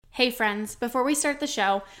Hey friends, before we start the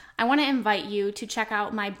show, I want to invite you to check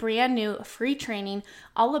out my brand new free training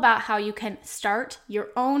all about how you can start your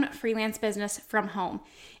own freelance business from home.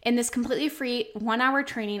 In this completely free 1-hour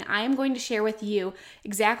training, I am going to share with you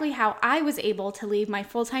exactly how I was able to leave my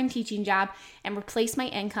full-time teaching job and replace my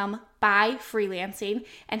income by freelancing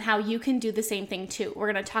and how you can do the same thing too.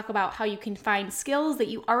 We're going to talk about how you can find skills that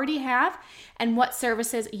you already have and what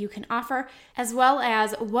services you can offer, as well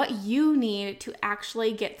as what you need to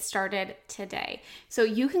actually get started today. So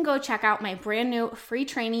you can go check out my brand new free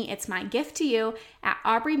training. It's my gift to you at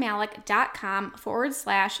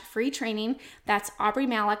aubreemalick.com/free training. That's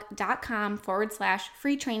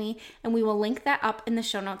aubreemalick.com/free training. And we will link that up in the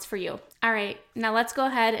show notes for you. All right, now let's go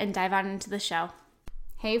ahead and dive on into the show.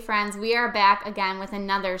 Hey friends, we are back again with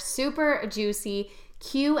another super juicy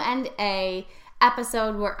Q&A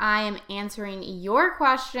episode where I am answering your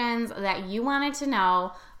questions that you wanted to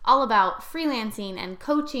know all about freelancing and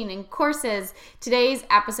coaching and courses. Today's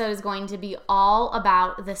episode is going to be all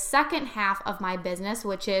about the second half of my business,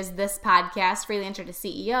 which is this podcast, Freelancer to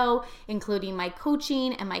CEO, including my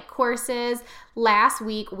coaching and my courses. Last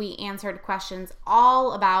week, we answered questions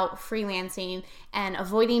all about freelancing and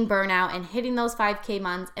avoiding burnout and hitting those 5K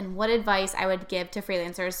months and what advice I would give to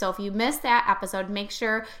freelancers. So if you missed that episode, make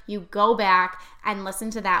sure you go back and listen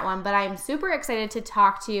to that one. But I'm super excited to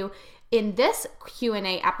talk to you in this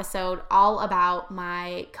Q&A episode all about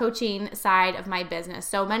my coaching side of my business.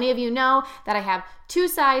 So many of you know that I have two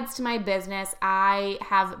sides to my business. I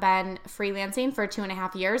have been freelancing for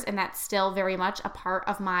 2.5 years, and that's still very much a part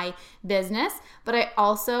of my business. But I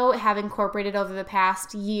also have incorporated over the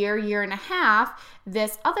past year and a half,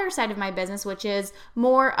 this other side of my business, which is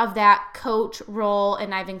more of that coach role,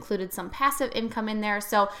 and I've included some passive income in there.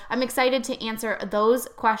 So I'm excited to answer those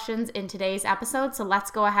questions in today's episode. So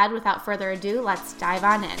let's go ahead without further ado. Let's dive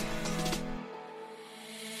on in.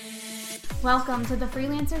 Welcome to the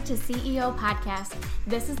Freelancer to CEO podcast.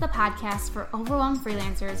 This is the podcast for overwhelmed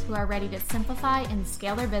freelancers who are ready to simplify and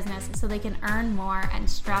scale their business so they can earn more and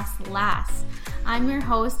stress less. I'm your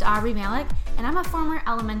host, Aubrey Malick, and I'm a former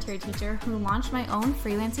elementary teacher who launched my own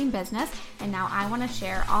freelancing business, and now I want to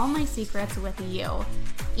share all my secrets with you.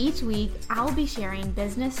 Each week, I'll be sharing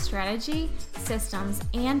business strategy, systems,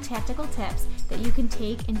 and tactical tips that you can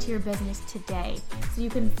take into your business today so you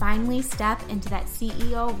can finally step into that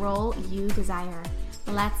CEO role you desire.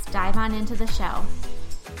 Let's dive on into the show.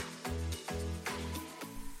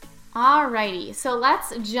 Alrighty, so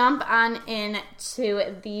let's jump on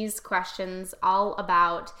into these questions all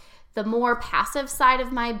about the more passive side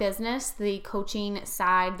of my business, the coaching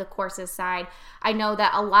side, the courses side. I know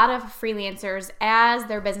that a lot of freelancers, as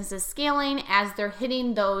their business is scaling, as they're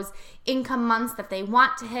hitting those income months that they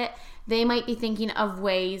want to hit, they might be thinking of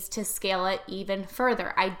ways to scale it even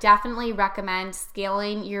further. I definitely recommend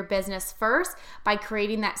scaling your business first by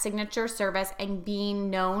creating that signature service and being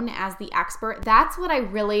known as the expert. That's what I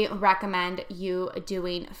really recommend you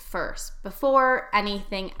doing first before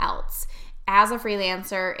anything else. As a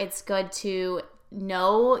freelancer, it's good to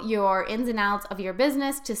know your ins and outs of your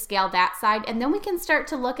business to scale that side. And then we can start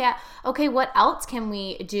to look at, okay, what else can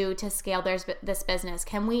we do to scale this business?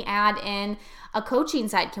 Can we add in a coaching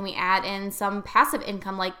side? Can we add in some passive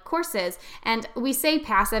income like courses? And we say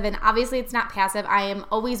passive, and obviously it's not passive. I am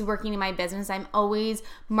always working in my business. I'm always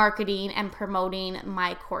marketing and promoting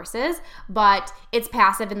my courses, but it's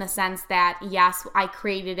passive in the sense that, yes, I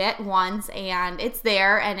created it once and it's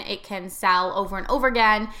there and it can sell over and over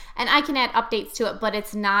again, and I can add updates to it, but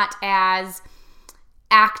it's not as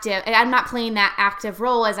active. I'm not playing that active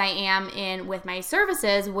role as I am in with my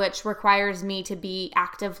services, which requires me to be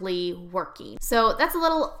actively working. So that's a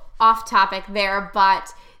little off topic there,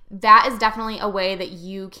 but that is definitely a way that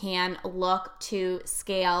you can look to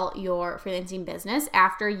scale your freelancing business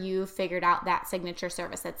after you've figured out that signature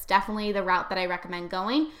service. That's definitely the route that I recommend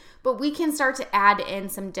going. But we can start to add in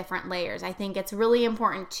some different layers. I think it's really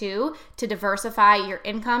important too to diversify your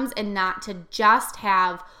incomes and not to just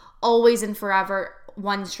have always and forever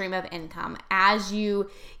one stream of income. As you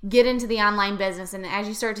get into the online business and as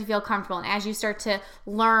you start to feel comfortable and as you start to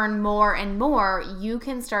learn more and more, you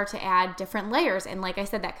can start to add different layers. And like I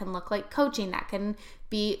said, that can look like coaching, that can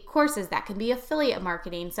be courses, that can be affiliate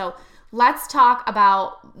marketing. So let's talk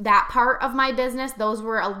about that part of my business. Those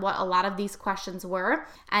were what a lot of these questions were,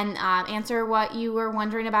 and answer what you were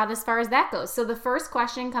wondering about as far as that goes. So the first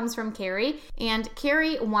question comes from Carrie, and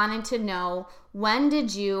Carrie wanted to know, when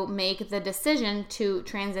did you make the decision to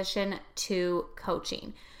transition to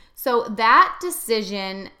coaching? So that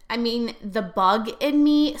decision, the bug in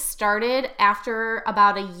me started after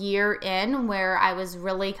about a year in, where I was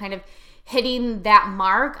really kind of hitting that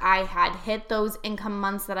mark. I had hit those income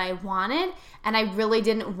months that I wanted, and I really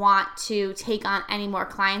didn't want to take on any more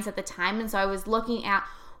clients at the time. And so I was looking at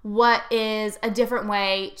what is a different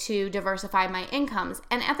way to diversify my incomes.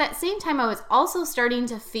 And at that same time, I was also starting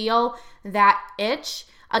to feel that itch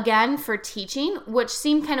again for teaching, which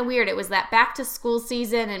seemed kind of weird. It was that back to school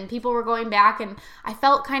season and people were going back, and I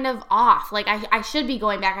felt kind of off. Like I should be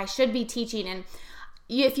going back. I should be teaching. And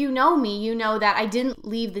if you know me, you know that I didn't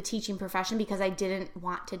leave the teaching profession because I didn't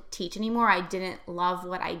want to teach anymore. I didn't love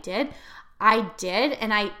what I did. I did,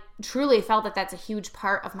 and I truly felt that that's a huge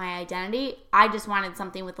part of my identity. I just wanted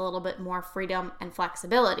something with a little bit more freedom and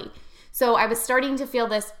flexibility. So I was starting to feel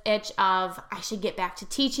this itch of I should get back to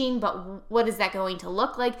teaching, but what is that going to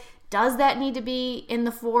look like? Does that need to be in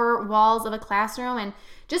the four walls of a classroom? And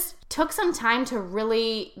just took some time to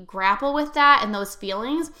really grapple with that and those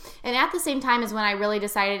feelings. And at the same time is when I really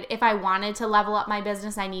decided if I wanted to level up my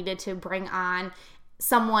business, I needed to bring on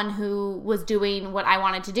someone who was doing what I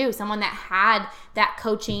wanted to do, someone that had that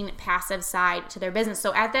coaching passive side to their business.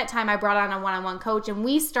 So at that time, I brought on a one-on-one coach, and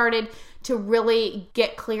we started to really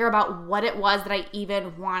get clear about what it was that I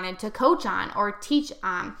even wanted to coach on or teach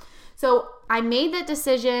on. So I made that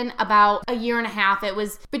decision about a year and a half. It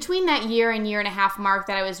was between that year and a half mark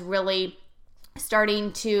that I was really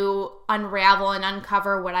starting to unravel and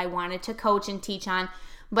uncover what I wanted to coach and teach on.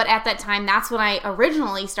 But at that time, that's when I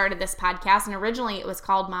originally started this podcast. And originally it was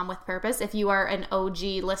called Mom with Purpose. If you are an OG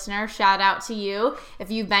listener, shout out to you. If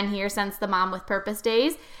you've been here since the Mom with Purpose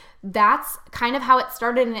days, that's kind of how it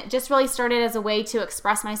started. And it just really started as a way to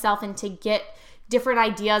express myself and to get different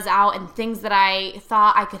ideas out and things that I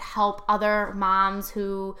thought I could help other moms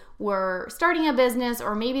who were starting a business,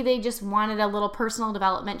 or maybe they just wanted a little personal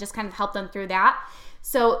development, just kind of help them through that.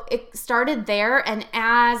 So it started there, and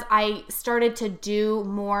as I started to do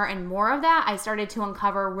more and more of that, I started to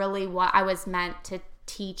uncover really what I was meant to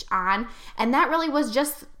teach on. And that really was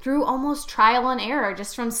just through almost trial and error,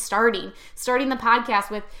 just from starting the podcast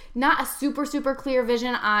with not a super clear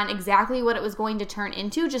vision on exactly what it was going to turn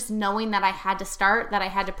into, just knowing that I had to start, that I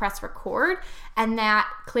had to press record, and that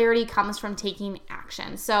clarity comes from taking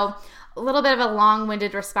action. So a little bit of a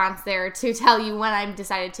long-winded response there to tell you when I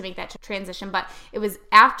decided to make that transition, but it was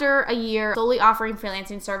after a year solely offering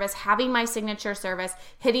freelancing service, having my signature service,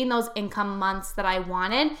 hitting those income months that I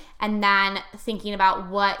wanted, and then thinking about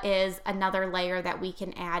what is another layer that we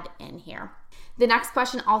can add in here. The next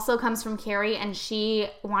question also comes from Carrie, and she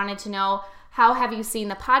wanted to know, how have you seen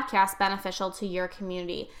the podcast beneficial to your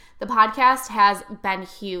community? The podcast has been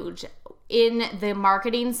huge. In the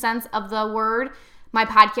marketing sense of the word, my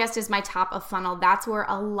podcast is my top of funnel. That's where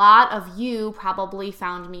a lot of you probably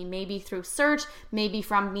found me, maybe through search, maybe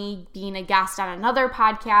from me being a guest on another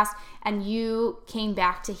podcast, and you came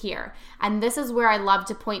back to here. And this is where I love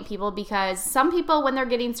to point people, because some people, when they're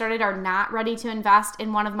getting started, are not ready to invest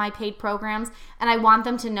in one of my paid programs. And I want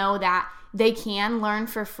them to know that they can learn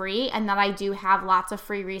for free, and that I do have lots of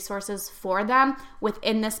free resources for them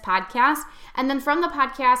within this podcast. And then from the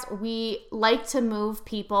podcast, we like to move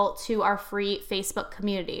people to our free Facebook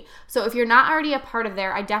community. So if you're not already a part of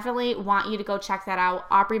there, I definitely want you to go check that out,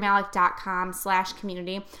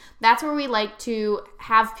 aubreemalick.com/community. That's where we like to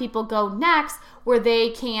have people go next, where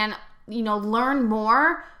they can, learn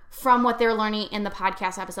more from what they're learning in the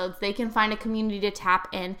podcast episodes. They can find a community to tap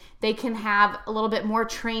in. They can have a little bit more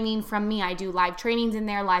training from me. I do live trainings in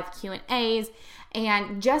there, live Q&As,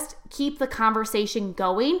 and just keep the conversation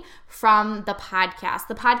going from the podcast.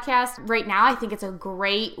 The podcast right now, I think it's a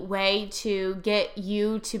great way to get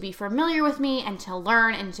you to be familiar with me and to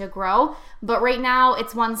learn and to grow. But right now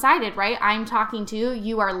it's one-sided, right? I'm talking to you,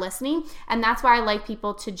 you are listening. And that's why I like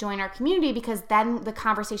people to join our community, because then the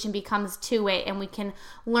conversation becomes two-way and we can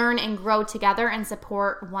learn and grow together and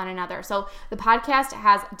support one another. So the podcast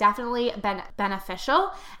has definitely been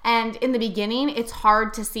beneficial. And in the beginning, it's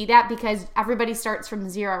hard to see that because everybody starts from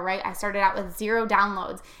zero, right? I started out with 0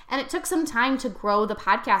 downloads, and it took some time to grow the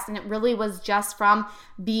podcast, and it really was just from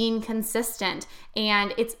being consistent.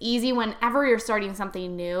 And it's easy whenever you're starting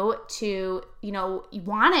something new to, you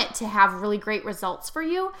want it to have really great results for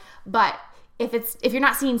you, but if you're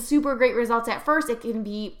not seeing super great results at first, it can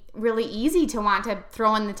be really easy to want to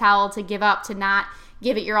throw in the towel, to give up, to not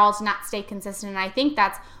give it your all, to not stay consistent. And I think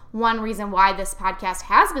that's one reason why this podcast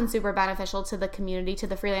has been super beneficial to the community, to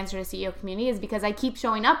the Freelancer to CEO community, is because I keep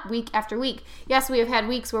showing up week after week. Yes, we have had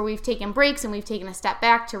weeks where we've taken breaks and we've taken a step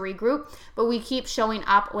back to regroup, but we keep showing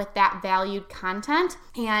up with that valued content,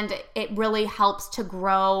 and it really helps to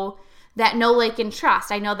grow that know, like, and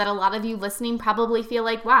trust. I know that a lot of you listening probably feel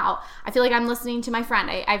like, wow, I feel like I'm listening to my friend.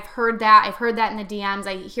 I've heard that. I've heard that in the DMs.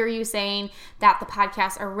 I hear you saying that the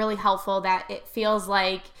podcasts are really helpful, that it feels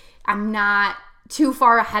like I'm not too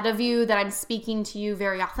far ahead of you, that I'm speaking to you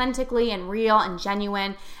very authentically and real and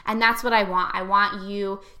genuine. And that's what I want. I want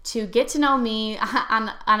you to get to know me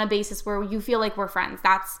on a basis where you feel like we're friends.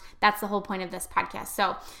 That's the whole point of this podcast.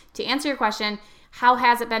 So to answer your question, how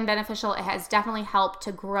has it been beneficial? It has definitely helped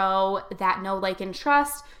to grow that know, like, and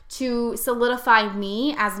trust, to solidify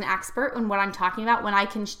me as an expert in what I'm talking about. When I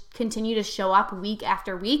can continue to show up week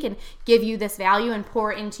after week and give you this value and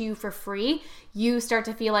pour into you for free, you start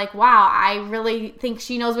to feel like, wow, I really think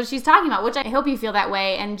she knows what she's talking about, which I hope you feel that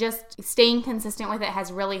way. And just staying consistent with it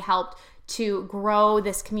has really helped to grow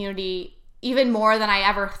this community even more than I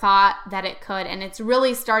ever thought that it could. And it's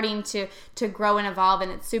really starting to grow and evolve,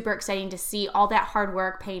 and it's super exciting to see all that hard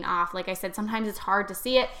work paying off. Like I said, sometimes it's hard to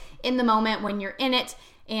see it in the moment when you're in it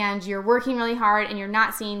and you're working really hard and you're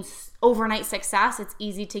not seeing overnight success. It's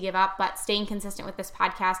easy to give up, but staying consistent with this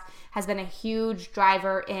podcast has been a huge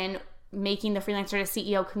driver in making the Freelancer to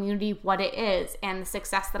CEO community what it is, and the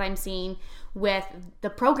success that I'm seeing with the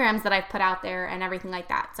programs that I've put out there and everything like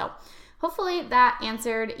that. So hopefully that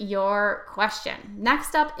answered your question.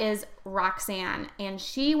 Next up is Roxanne, and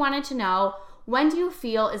she wanted to know, when do you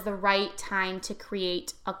feel is the right time to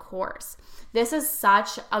create a course? This is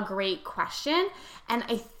such a great question. And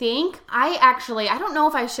I think I don't know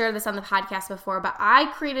if I shared this on the podcast before, but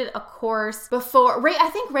I created a course before,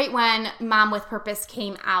 right when Mom with Purpose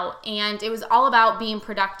came out, and it was all about being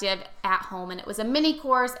productive at home. And it was a mini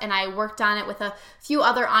course, and I worked on it with a few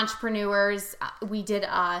other entrepreneurs. We did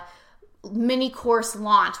a mini course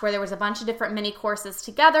launch where there was a bunch of different mini courses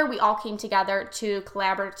together. We all came together to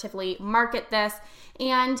collaboratively market this,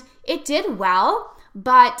 and it did well.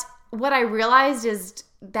 But what I realized is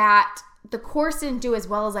that the course didn't do as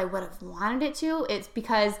well as I would have wanted it to. It's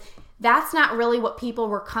because that's not really what people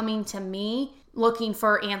were coming to me looking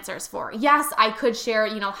for answers for. Yes, I could share,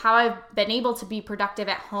 how I've been able to be productive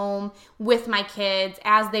at home with my kids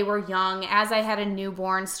as they were young, as I had a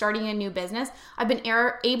newborn, starting a new business. I've been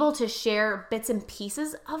able to share bits and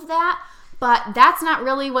pieces of that, but that's not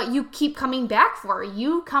really what you keep coming back for.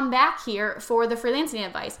 You come back here for the freelancing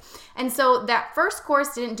advice. And so that first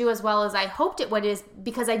course didn't do as well as I hoped it would, is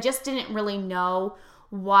because I just didn't really know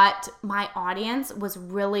what my audience was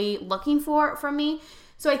really looking for from me.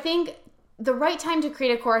 So I think the right time to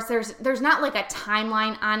create a course, there's not like a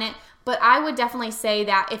timeline on it, but I would definitely say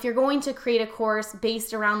that if you're going to create a course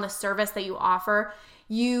based around the service that you offer,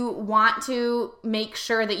 you want to make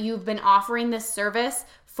sure that you've been offering this service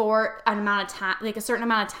for an amount of time, like a certain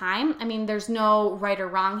amount of time. I mean, there's no right or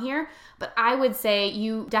wrong here, but I would say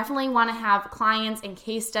you definitely want to have clients and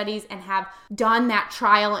case studies and have done that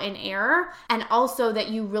trial and error, and also that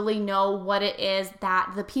you really know what it is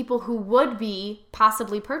that the people who would be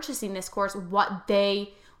possibly purchasing this course, what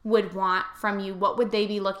they would want from you, what would they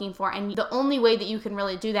be looking for. And the only way that you can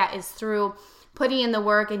really do that is through putting in the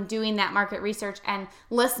work and doing that market research and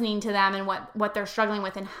listening to them and what they're struggling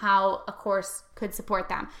with and how a course could support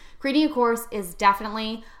them. Creating a course is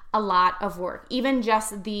definitely a lot of work. Even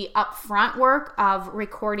just the upfront work of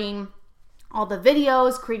recording all the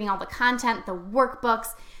videos, creating all the content, the workbooks,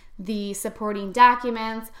 the supporting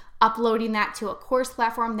documents, uploading that to a course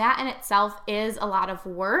platform, that in itself is a lot of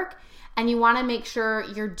work. And you want to make sure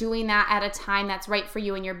you're doing that at a time that's right for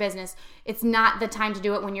you and your business. It's not the time to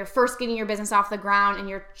do it when you're first getting your business off the ground and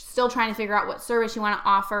you're still trying to figure out what service you want to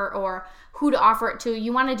offer or who to offer it to.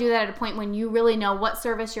 You want to do that at a point when you really know what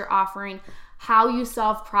service you're offering, how you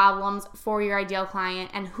solve problems for your ideal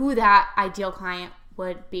client, and who that ideal client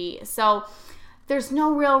would be. So there's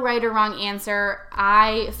no real right or wrong answer.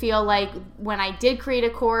 I feel like when I did create a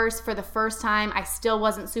course for the first time, I still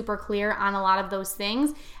wasn't super clear on a lot of those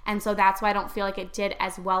things. And so that's why I don't feel like it did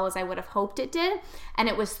as well as I would have hoped it did. And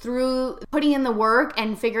it was through putting in the work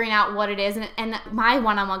and figuring out what it is. And my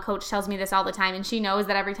one-on-one coach tells me this all the time. And she knows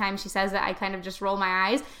that every time she says that, I kind of just roll my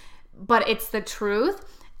eyes. But it's the truth.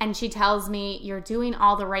 And she tells me, you're doing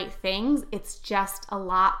all the right things. It's just a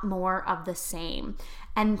lot more of the same.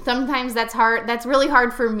 And sometimes that's hard. That's really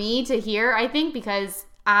hard for me to hear, I think, because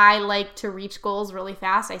I like to reach goals really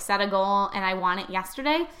fast. I set a goal and I want it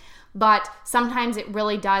yesterday. But sometimes it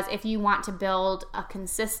really does. If you want to build a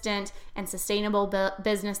consistent and sustainable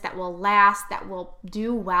business that will last, that will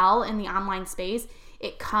do well in the online space,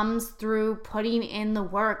 it comes through putting in the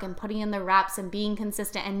work and putting in the reps and being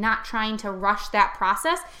consistent and not trying to rush that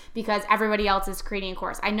process because everybody else is creating a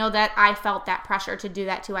course. I know that I felt that pressure to do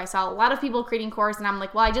that too. I saw a lot of people creating course and I'm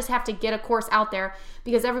like, well, I just have to get a course out there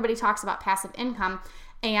because everybody talks about passive income.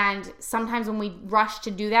 And sometimes when we rush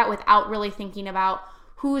to do that without really thinking about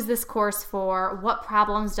who is this course for, what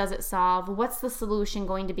problems does it solve, what's the solution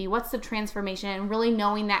going to be, what's the transformation, and really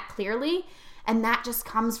knowing that clearly. And that just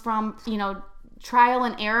comes from, trial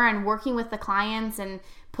and error and working with the clients and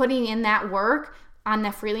putting in that work on the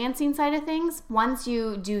freelancing side of things. Once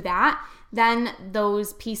you do that, then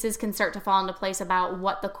those pieces can start to fall into place about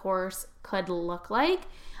what the course could look like.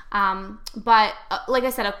 But like I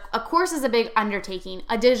said, a course is a big undertaking.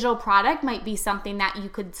 A digital product might be something that you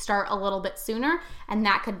could start a little bit sooner, and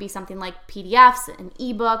that could be something like PDFs, an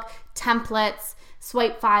ebook, templates,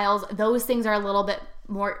 swipe files. Those things are a little bit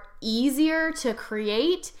more easier to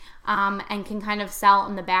create and can kind of sell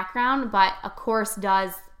in the background. But a course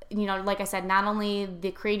does, like I said, not only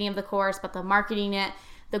the creating of the course, but the marketing it,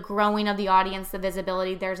 the growing of the audience, the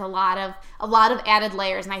visibility. There's a lot of added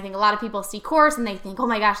layers. And I think a lot of people see course and they think, oh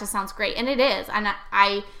my gosh, this sounds great. And it is. And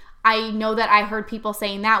I know that I heard people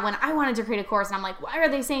saying that when I wanted to create a course, and I'm like, why are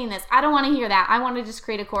they saying this? I don't want to hear that. I want to just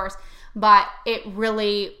create a course. But it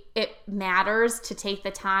matters to take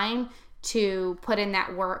the time to put in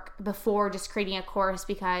that work before just creating a course,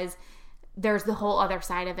 because there's the whole other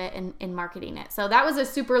side of it in marketing it. So that was a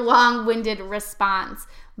super long-winded response,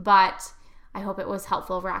 but I hope it was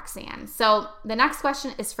helpful, Roxanne. So the next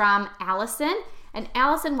question is from Allison. And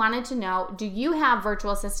Allison wanted to know, do you have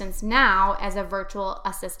virtual assistants now as a virtual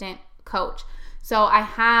assistant coach? So I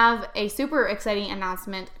have a super exciting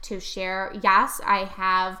announcement to share. Yes, I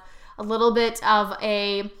have a little bit of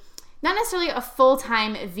not necessarily a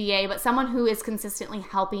full-time VA, but someone who is consistently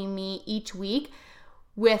helping me each week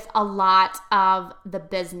with a lot of the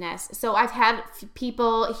business. So I've had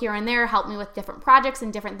people here and there help me with different projects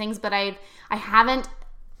and different things, but I haven't,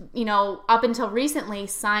 up until recently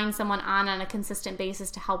signed someone on a consistent basis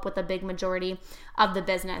to help with the big majority of the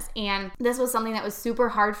business. And this was something that was super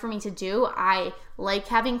hard for me to do. I like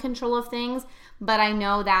having control of things, but I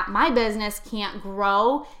know that my business can't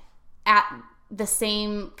grow at the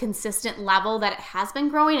same consistent level that it has been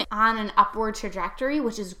growing on an upward trajectory,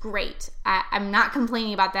 which is great. I'm not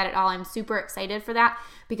complaining about that at all. I'm super excited for that,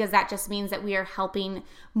 because that just means that we are helping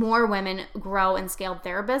more women grow and scale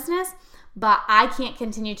their business. But I can't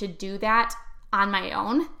continue to do that on my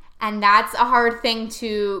own. And that's a hard thing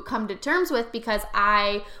to come to terms with, because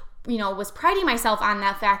I, was priding myself on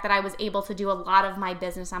that fact that I was able to do a lot of my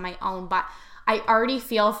business on my own. But I already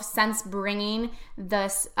feel, since bringing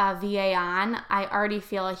this VA on, I already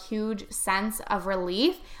feel a huge sense of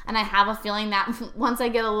relief. And I have a feeling that once I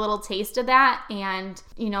get a little taste of that and,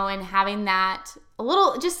 and having that a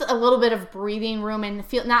little bit of breathing room and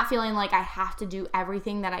not feeling like I have to do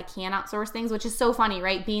everything, that I can outsource things, which is so funny,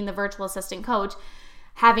 right? Being the virtual assistant coach,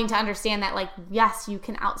 having to understand that, yes, you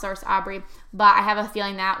can outsource, Aubrey, but I have a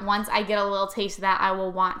feeling that once I get a little taste of that, I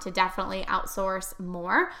will want to definitely outsource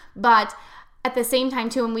more. But at the same time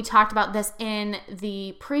too, and we talked about this in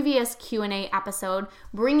the previous Q&A episode,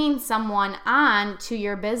 bringing someone on to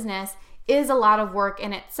your business is a lot of work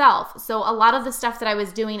in itself. So a lot of the stuff that I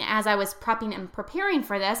was doing as I was prepping and preparing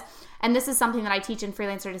for this, and this is something that I teach in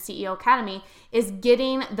Freelancer to CEO Academy, is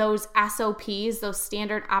getting those SOPs, those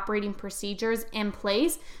standard operating procedures in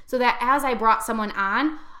place, so that as I brought someone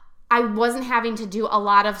on, I wasn't having to do a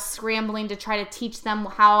lot of scrambling to try to teach them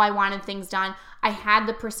how I wanted things done. I had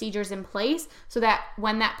the procedures in place so that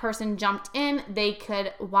when that person jumped in, they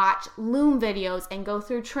could watch Loom videos and go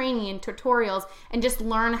through training and tutorials and just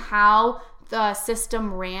learn how the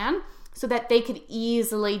system ran, so that they could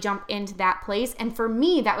easily jump into that place. And for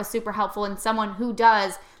me, that was super helpful, and someone who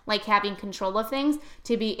does like having control of things,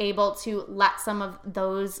 to be able to let some of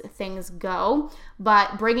those things go.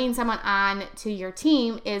 But bringing someone on to your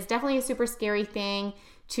team is definitely a super scary thing,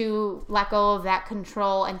 to let go of that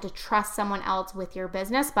control and to trust someone else with your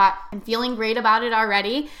business. But I'm feeling great about it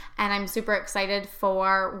already, and I'm super excited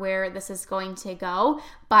for where this is going to go.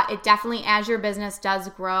 But it definitely, as your business does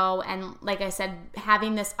grow, and like I said,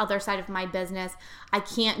 having this other side of my business, I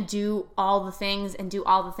can't do all the things and do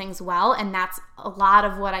all the things well, and that's a lot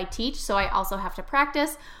of what I teach. So I also have to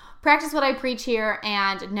practice what I preach here,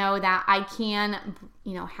 and know that I can,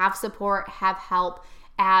 have support, have help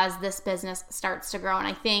as this business starts to grow. And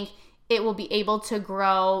I think it will be able to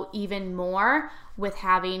grow even more with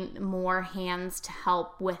having more hands to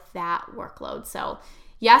help with that workload. So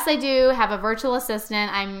yes, I do have a virtual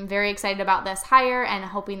assistant. I'm very excited about this hire and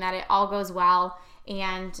hoping that it all goes well.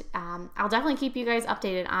 And I'll definitely keep you guys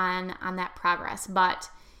updated on that progress. But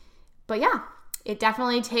yeah, it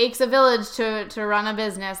definitely takes a village to run a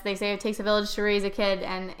business. They say it takes a village to raise a kid,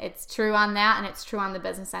 and it's true on that, and it's true on the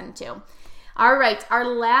business end too. All right, our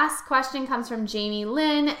last question comes from Jamie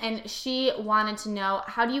Lynn, and she wanted to know,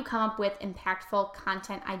 how do you come up with impactful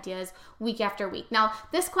content ideas week after week? Now,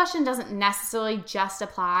 this question doesn't necessarily just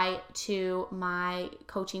apply to my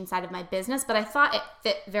coaching side of my business, but I thought it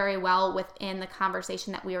fit very well within the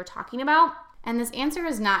conversation that we were talking about. And this answer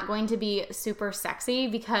is not going to be super sexy,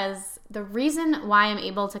 because the reason why I'm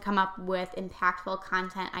able to come up with impactful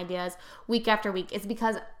content ideas week after week is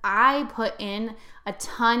because I put in a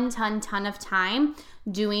ton of time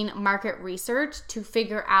doing market research to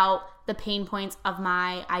figure out the pain points of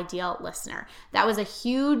my ideal listener. That was a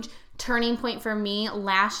huge turning point for me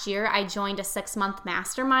last year. I joined a 6-month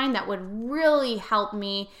mastermind that would really help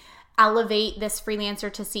me elevate this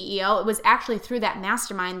freelancer to CEO. It was actually through that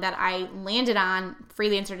mastermind that I landed on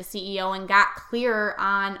freelancer to CEO and got clearer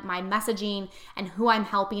on my messaging and who I'm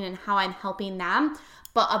helping and how I'm helping them.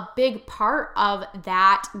 But a big part of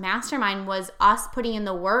that mastermind was us putting in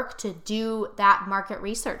the work to do that market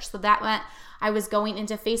research. So that meant I was going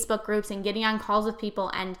into Facebook groups and getting on calls with people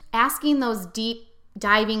and asking those deep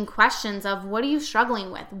diving questions of, what are you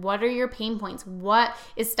struggling with? What are your pain points? What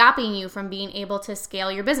is stopping you from being able to scale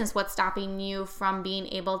your business? What's stopping you from being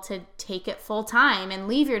able to take it full time and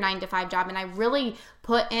leave your 9-to-5 job? And I really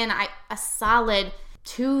put in a solid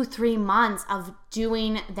 2-3 months of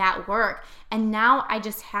doing that work. And now I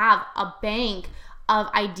just have a bank of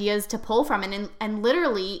ideas to pull from. And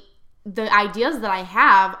literally, the ideas that I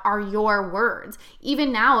have are your words.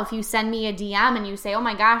 Even now, if you send me a DM and you say, oh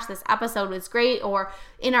my gosh, this episode was great, or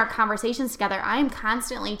in our conversations together, I am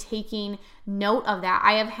constantly taking note of that.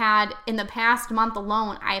 I have had, in the past month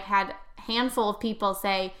alone, I've had a handful of people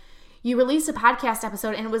say, you released a podcast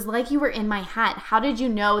episode and it was like you were in my head. How did you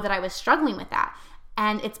know that I was struggling with that?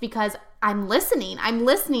 And it's because I'm listening. I'm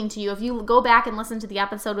listening to you. If you go back and listen to the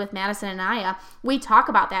episode with Madison and Aya, we talk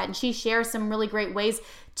about that. And she shares some really great ways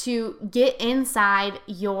to get inside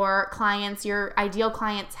your clients, your ideal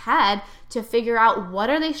client's head, to figure out, what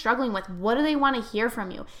are they struggling with? What do they want to hear from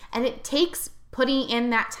you? And it takes putting in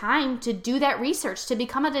that time to do that research, to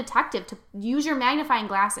become a detective, to use your magnifying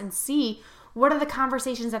glass and see what are the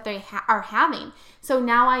conversations that they are having. So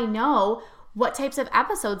now I know what types of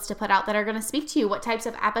episodes to put out that are going to speak to you, what types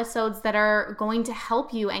of episodes that are going to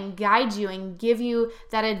help you and guide you and give you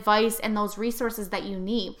that advice and those resources that you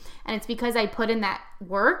need. And it's because I put in that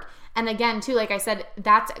work. And again, too, like I said,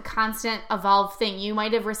 that's a constant evolved thing. You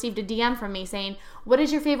might have received a DM from me saying, what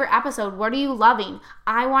is your favorite episode? What are you loving?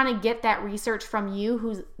 I want to get that research from you,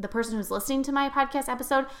 who's the person who's listening to my podcast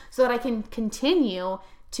episode, so that I can continue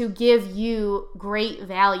to give you great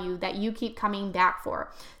value that you keep coming back for.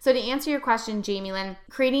 So to answer your question, Jamie Lynn,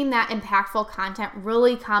 creating that impactful content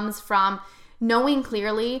really comes from knowing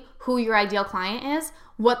clearly who your ideal client is,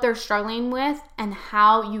 what they're struggling with, and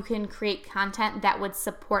how you can create content that would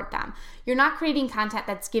support them. You're not creating content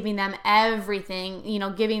that's giving them everything,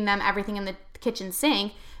 giving them everything in the kitchen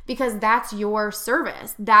sink, because that's your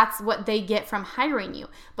service. That's what they get from hiring you.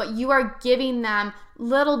 But you are giving them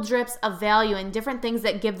little drips of value and different things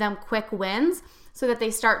that give them quick wins, so that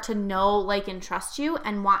they start to know, like, and trust you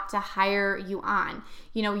and want to hire you on.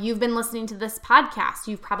 You've been listening to this podcast.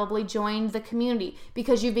 You've probably joined the community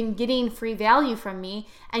because you've been getting free value from me.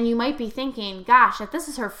 And you might be thinking, gosh, if this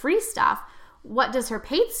is her free stuff, what does her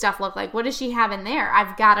paid stuff look like? What does she have in there?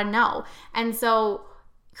 I've got to know. And so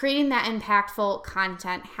creating that impactful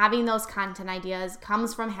content, having those content ideas,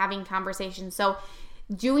 comes from having conversations. So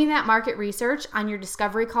doing that market research on your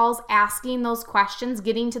discovery calls, asking those questions,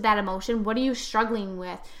 getting to that emotion. What are you struggling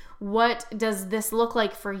with? What does this look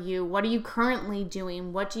like for you? What are you currently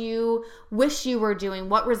doing? What do you wish you were doing?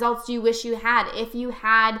 What results do you wish you had? If you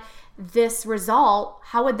had this result,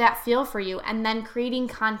 how would that feel for you? And then creating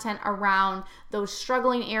content around those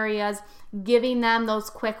struggling areas, giving them those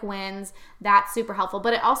quick wins. That's super helpful.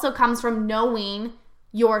 But it also comes from knowing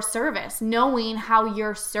your service, knowing how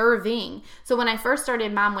you're serving. So when I first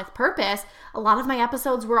started Mom with Purpose, a lot of my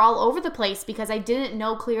episodes were all over the place because I didn't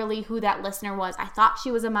know clearly who that listener was. I thought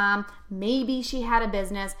she was a mom, maybe she had a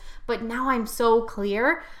business, but now I'm so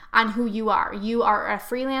clear on who you are. You are a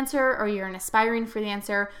freelancer, or you're an aspiring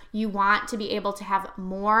freelancer. You want to be able to have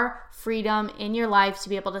more freedom in your life, to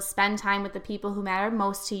be able to spend time with the people who matter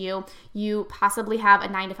most to you. You possibly have a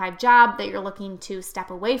 9-to-5 job that you're looking to step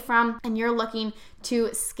away from, and you're looking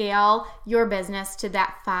to scale your business to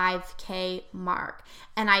that 5K mark.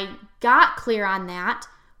 And I got clear on that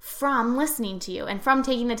from listening to you and from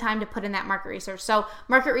taking the time to put in that market research. So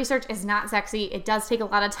market research is not sexy. It does take a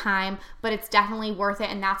lot of time, but it's definitely worth it.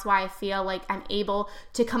 And that's why I feel like I'm able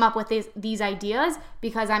to come up with these ideas,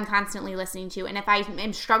 because I'm constantly listening to you. And if I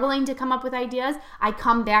am struggling to come up with ideas, I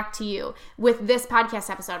come back to you with this podcast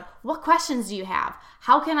episode. What questions do you have?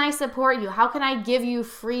 How can I support you? How can I give you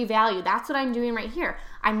free value? That's what I'm doing right here.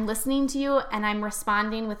 I'm listening to you and I'm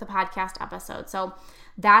responding with a podcast episode. So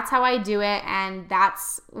that's how I do it, and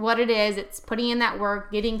that's what it is. It's putting in that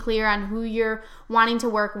work, getting clear on who you're wanting to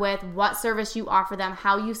work with, what service you offer them,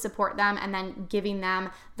 how you support them, and then giving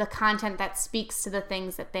them the content that speaks to the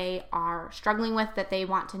things that they are struggling with, that they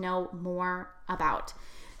want to know more about.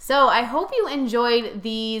 So I hope you enjoyed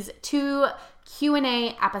these 2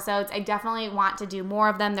 Q&A episodes. I definitely want to do more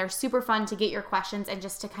of them. They're super fun to get your questions and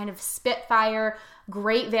just to kind of spitfire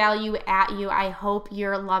great value at you. I hope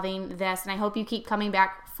you're loving this, and I hope you keep coming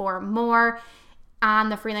back for more on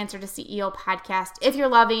the Freelancer to CEO podcast. If you're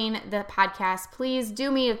loving the podcast, please do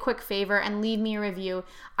me a quick favor and leave me a review.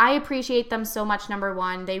 I appreciate them so much, number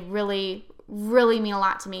one. They really mean a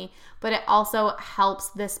lot to me, but it also helps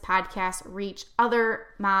this podcast reach other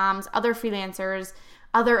moms, other freelancers,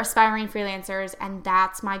 other aspiring freelancers, and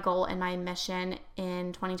that's my goal and my mission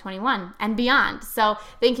in 2021 and beyond. So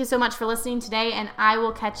thank you so much for listening today, and I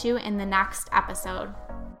will catch you in the next episode.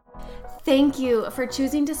 Thank you for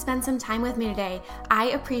choosing to spend some time with me today. I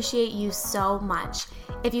appreciate you so much.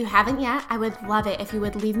 If you haven't yet, I would love it if you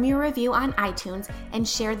would leave me a review on iTunes and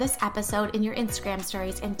share this episode in your Instagram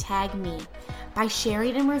stories and tag me. By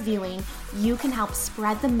sharing and reviewing, you can help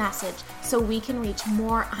spread the message so we can reach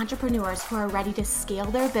more entrepreneurs who are ready to scale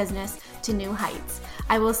their business to new heights.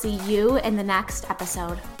 I will see you in the next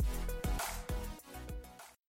episode.